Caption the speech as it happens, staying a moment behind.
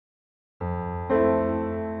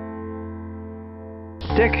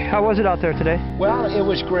Dick, how was it out there today? Well, it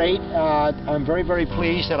was great. I'm very, very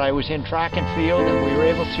pleased that I was in track and field and we were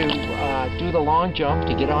able to do the long jump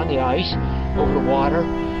to get on the ice over the water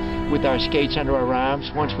with our skates under our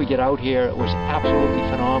arms. Once we get out here, it was absolutely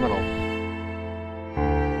phenomenal.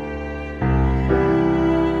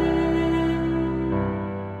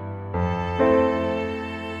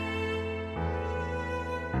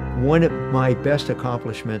 One of my best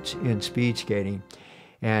accomplishments in speed skating,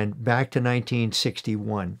 and back to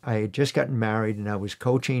 1961, I had just gotten married and I was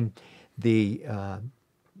coaching the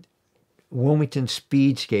Wilmington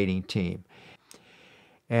speed skating team.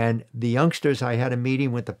 And the youngsters, I had a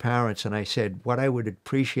meeting with the parents and I said, what I would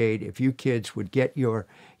appreciate if you kids would get your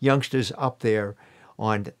youngsters up there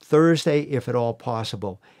on Thursday, if at all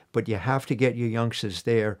possible, but you have to get your youngsters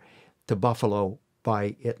there to Buffalo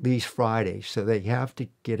by at least Friday, so they have to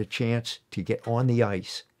get a chance to get on the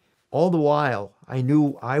ice. All the while, I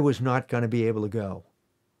knew I was not going to be able to go.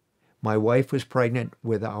 My wife was pregnant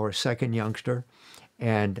with our second youngster,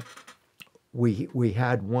 and we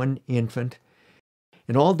had one infant.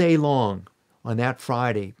 And all day long on that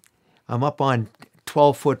Friday, I'm up on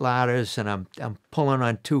 12-foot ladders, and I'm pulling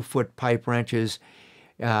on 2-foot pipe wrenches.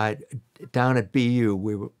 Down at BU,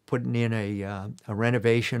 we were putting in a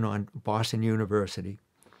renovation on Boston University.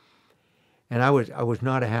 And I was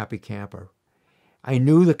not a happy camper. I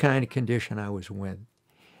knew the kind of condition I was in.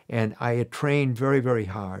 And I had trained very, very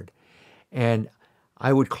hard. And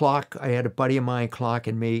I would clock, I had a buddy of mine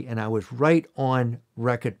clocking me, and I was right on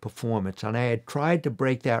record performance. And I had tried to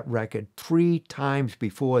break that record 3 times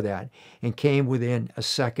before that and came within a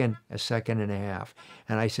second and a half.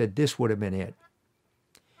 And I said, this would have been it.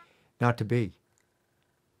 Not to be.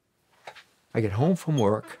 I get home from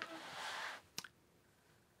work.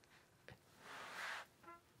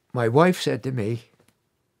 My wife said to me,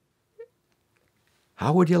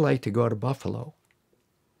 how would you like to go to Buffalo?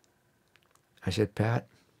 I said, Pat,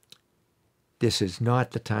 this is not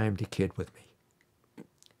the time to kid with me.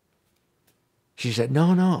 She said, no,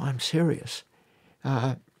 I'm serious.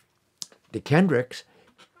 The Kendricks,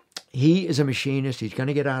 he is a machinist. He's going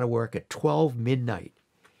to get out of work at 12 midnight.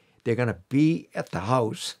 They're going to be at the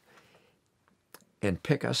house and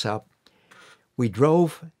pick us up. We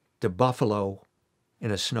drove to Buffalo in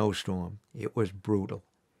a snowstorm. It was brutal.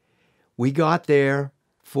 We got there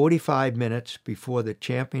 45 minutes before the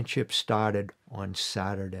championship started on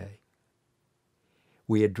Saturday.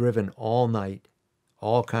 We had driven all night,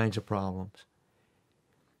 all kinds of problems.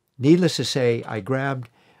 Needless to say, I grabbed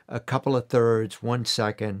a couple of thirds, 1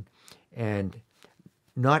 second, and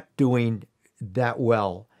not doing that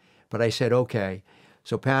well. But I said, okay.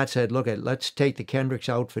 So Pat said, look, let's take the Kendricks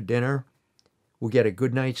out for dinner. We'll get a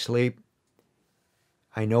good night's sleep.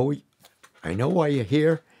 I know why you're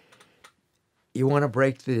here. You want to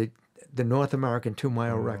break the North American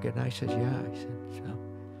 2-mile record? And I said, yeah. I said, so.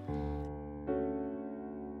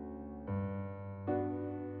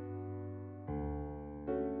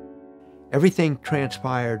 Everything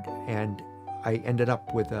transpired, and I ended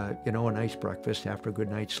up with a nice breakfast after a good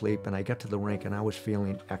night's sleep, and I got to the rink and I was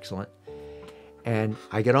feeling excellent. And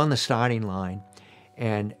I get on the starting line,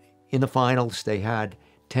 and in the finals they had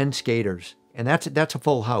 10 skaters, and that's a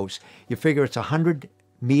full house. You figure it's a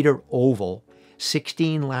 100-meter oval,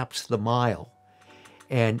 16 laps the mile,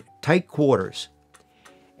 and tight quarters.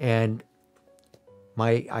 And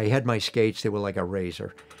I had my skates, they were like a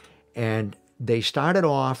razor. And they started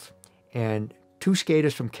off, and 2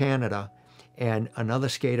 skaters from Canada and another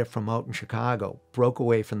skater from out in Chicago broke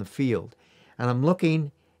away from the field. And I'm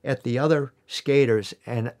looking at the other skaters,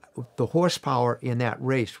 and the horsepower in that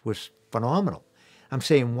race was phenomenal. I'm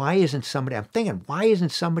saying, I'm thinking, why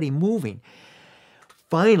isn't somebody moving?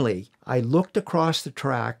 Finally, I looked across the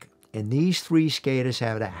track, and these 3 skaters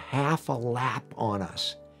had a half a lap on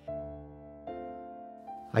us.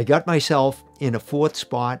 I got myself in a 4th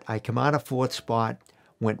spot. I come out of 4th spot,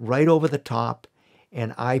 went right over the top,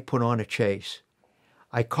 and I put on a chase.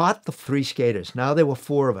 I caught the 3 skaters. Now there were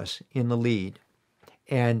 4 of us in the lead.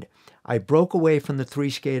 And I broke away from the 3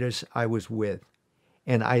 skaters I was with,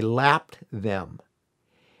 and I lapped them.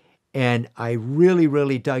 And I really,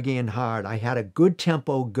 really dug in hard. I had a good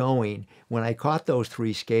tempo going when I caught those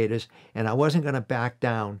 3 skaters, and I wasn't going to back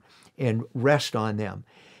down and rest on them.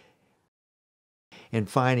 And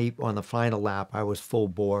finally, on the final lap, I was full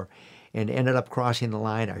bore and ended up crossing the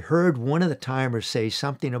line. I heard one of the timers say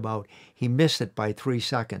something about he missed it by 3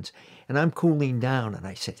 seconds. And I'm cooling down, and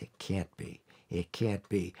I said, it can't be. It can't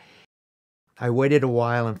be. I waited a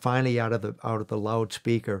while, and finally out of the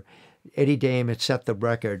loudspeaker, Eddie Dame had set the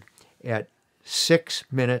record at 6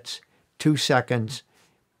 minutes, 2 seconds,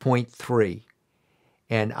 0.3.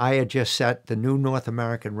 And I had just set the new North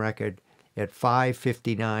American record at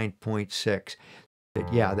 5:59.6.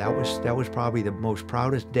 Yeah, that was probably the most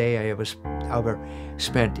proudest day I ever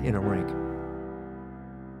spent in a rink.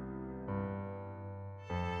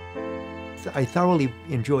 I thoroughly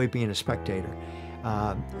enjoy being a spectator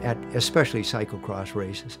at especially cyclo-cross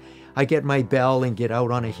races. I get my bell and get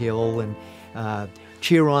out on a hill and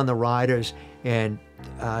cheer on the riders and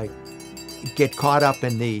get caught up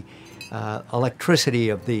in the electricity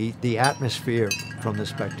of the atmosphere from the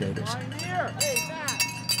spectators.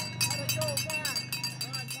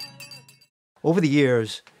 Over the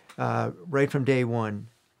years, right from day one,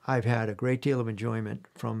 I've had a great deal of enjoyment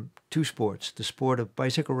from two sports, the sport of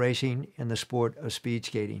bicycle racing and the sport of speed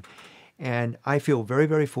skating. And I feel very,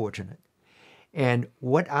 very fortunate. And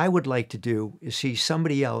what I would like to do is see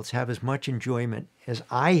somebody else have as much enjoyment as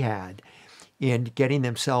I had in getting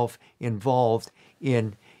themselves involved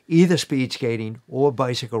in either speed skating or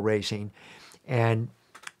bicycle racing. And,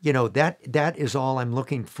 you know, that is all I'm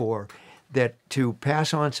looking for, that to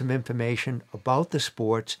pass on some information about the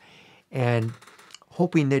sports and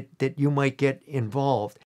hoping that you might get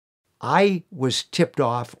involved. I was tipped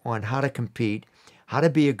off on how to compete, how to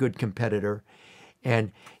be a good competitor.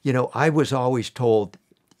 And, you know, I was always told,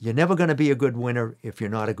 you're never going to be a good winner if you're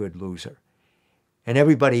not a good loser. And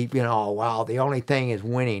everybody, you know, oh, wow, the only thing is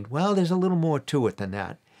winning. Well, there's a little more to it than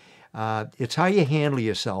that. It's how you handle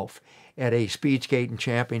yourself at a speed skating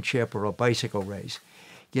championship or a bicycle race.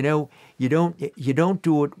 You know, you don't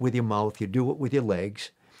do it with your mouth, you do it with your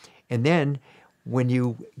legs. And then when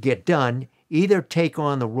you get done, either take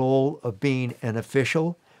on the role of being an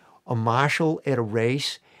official, a marshal at a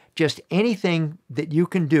race, just anything that you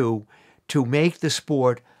can do to make the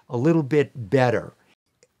sport a little bit better.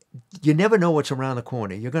 You never know what's around the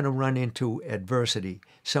corner. You're going to run into adversity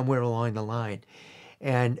somewhere along the line.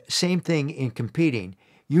 And same thing in competing.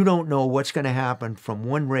 You don't know what's going to happen from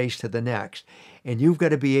one race to the next. And you've got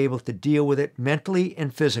to be able to deal with it mentally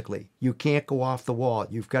and physically. You can't go off the wall.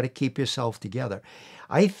 You've got to keep yourself together.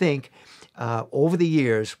 I think over the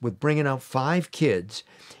years, with bringing out 5 kids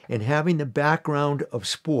and having the background of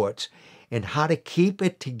sports and how to keep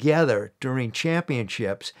it together during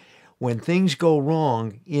championships, when things go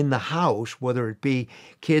wrong in the house, whether it be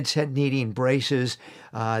kids needing braces,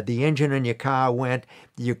 the engine in your car went,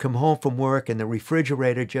 you come home from work and the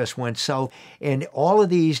refrigerator just went south, and all of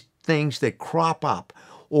these things that crop up,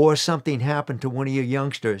 or something happened to one of your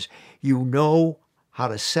youngsters, you know how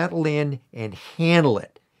to settle in and handle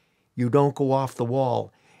it. You don't go off the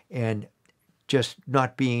wall and just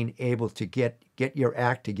not being able to get your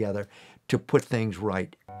act together to put things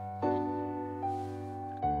right.